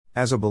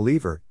As a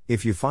believer,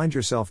 if you find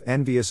yourself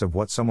envious of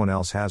what someone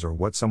else has or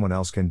what someone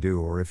else can do,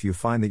 or if you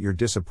find that you're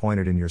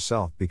disappointed in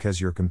yourself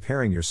because you're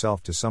comparing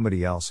yourself to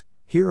somebody else,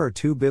 here are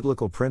 2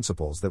 biblical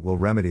principles that will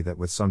remedy that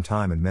with some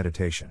time and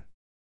meditation.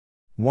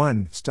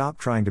 1. Stop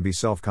trying to be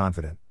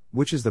self-confident,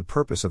 which is the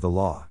purpose of the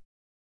law.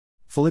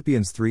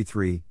 Philippians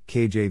 3:3,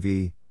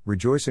 KJV,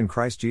 rejoice in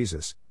Christ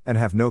Jesus, and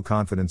have no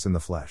confidence in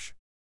the flesh.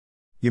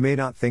 You may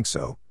not think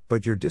so,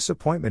 but your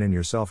disappointment in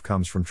yourself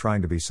comes from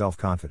trying to be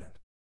self-confident.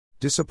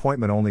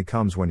 Disappointment only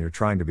comes when you're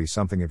trying to be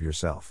something of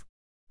yourself.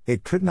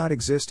 It could not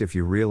exist if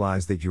you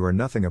realize that you are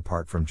nothing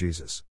apart from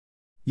Jesus.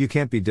 You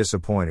can't be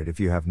disappointed if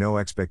you have no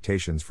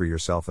expectations for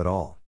yourself at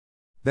all.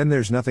 Then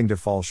there's nothing to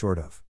fall short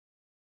of.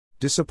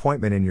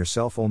 Disappointment in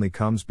yourself only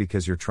comes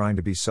because you're trying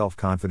to be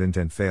self-confident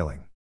and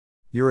failing.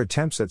 Your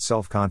attempts at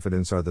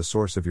self-confidence are the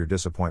source of your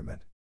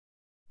disappointment.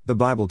 The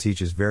Bible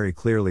teaches very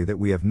clearly that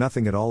we have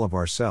nothing at all of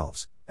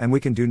ourselves, and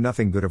we can do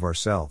nothing good of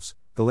ourselves,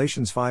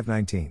 Galatians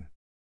 5:19.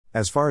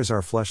 As far as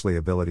our fleshly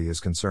ability is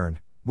concerned,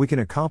 we can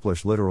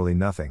accomplish literally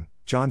nothing,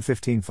 John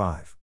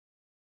 15:5.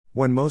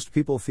 When most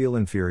people feel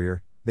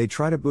inferior, they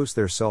try to boost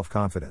their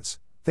self-confidence,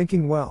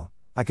 thinking, well,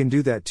 I can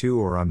do that too,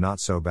 or I'm not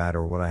so bad,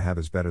 or what I have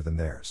is better than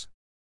theirs.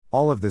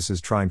 All of this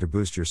is trying to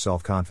boost your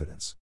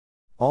self-confidence.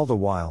 All the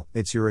while,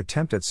 it's your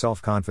attempt at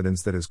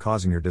self-confidence that is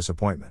causing your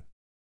disappointment.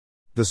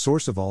 The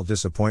source of all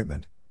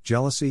disappointment,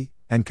 jealousy,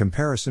 and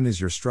comparison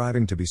is your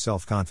striving to be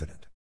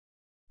self-confident.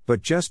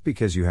 But just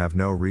because you have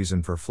no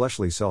reason for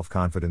fleshly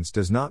self-confidence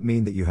does not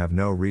mean that you have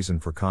no reason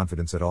for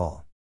confidence at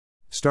all.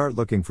 Start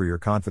looking for your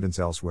confidence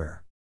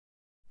elsewhere.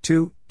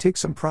 2. Take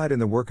some pride in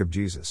the work of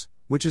Jesus,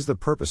 which is the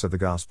purpose of the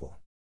gospel.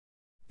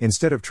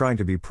 Instead of trying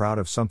to be proud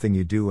of something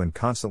you do and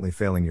constantly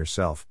failing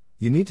yourself,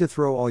 you need to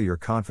throw all your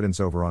confidence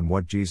over on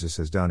what Jesus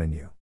has done in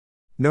you.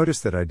 Notice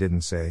that I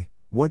didn't say,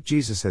 what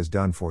Jesus has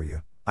done for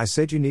you. I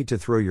said you need to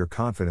throw your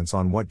confidence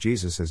on what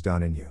Jesus has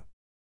done in you.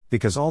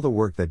 Because all the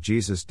work that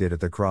Jesus did at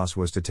the cross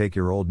was to take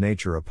your old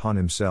nature upon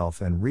himself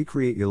and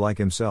recreate you like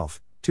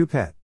himself. 2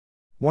 Pet.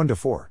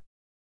 1-4.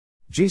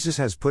 Jesus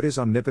has put his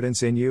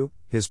omnipotence in you,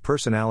 his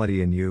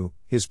personality in you,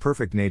 his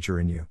perfect nature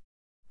in you.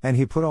 And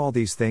he put all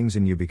these things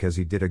in you because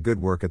he did a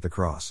good work at the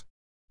cross.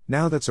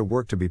 Now that's a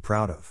work to be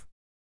proud of.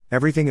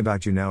 Everything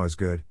about you now is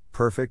good,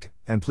 perfect,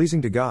 and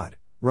pleasing to God.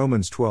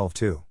 Romans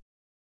 12:2.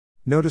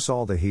 Notice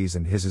all the he's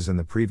and his's in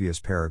the previous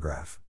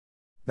paragraph.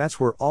 That's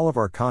where all of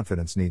our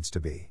confidence needs to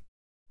be.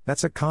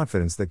 That's a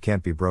confidence that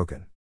can't be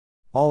broken.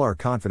 All our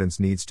confidence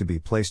needs to be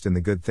placed in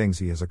the good things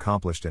he has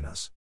accomplished in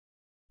us.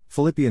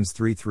 Philippians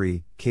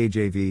 3:3,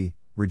 KJV,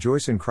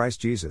 rejoice in Christ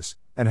Jesus,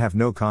 and have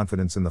no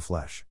confidence in the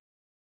flesh.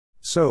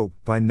 So,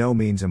 by no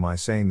means am I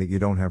saying that you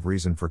don't have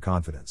reason for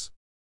confidence.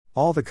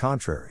 All the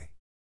contrary.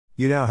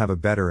 You now have a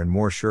better and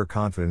more sure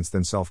confidence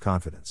than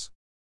self-confidence.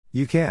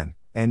 You can,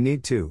 and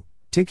need to,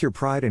 take your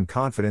pride and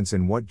confidence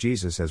in what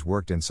Jesus has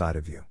worked inside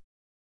of you.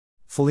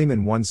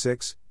 Philemon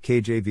 1:6,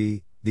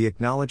 KJV, the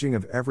acknowledging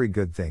of every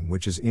good thing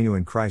which is in you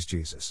in Christ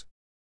Jesus.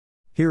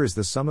 Here is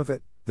the sum of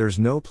it, there's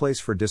no place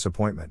for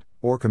disappointment,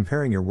 or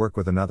comparing your work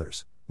with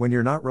another's, when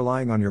you're not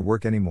relying on your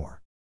work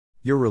anymore.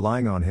 You're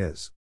relying on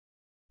his.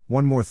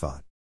 One more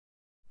thought.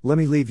 Let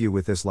me leave you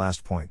with this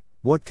last point.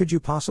 What could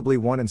you possibly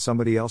want in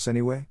somebody else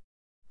anyway?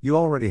 You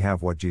already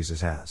have what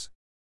Jesus has.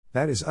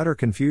 That is utter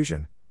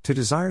confusion, to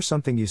desire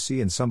something you see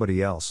in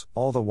somebody else,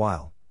 all the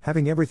while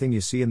having everything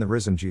you see in the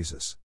risen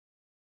Jesus.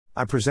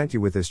 I present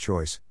you with this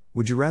choice.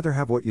 Would you rather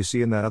have what you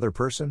see in that other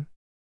person?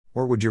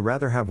 Or would you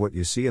rather have what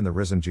you see in the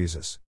risen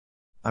Jesus?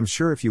 I'm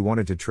sure if you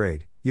wanted to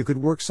trade, you could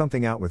work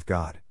something out with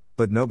God,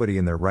 but nobody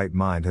in their right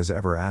mind has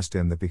ever asked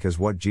him that, because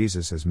what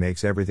Jesus has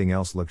makes everything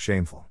else look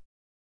shameful.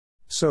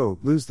 So,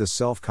 lose the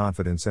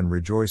self-confidence and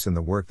rejoice in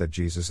the work that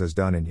Jesus has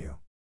done in you.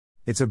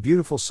 It's a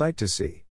beautiful sight to see.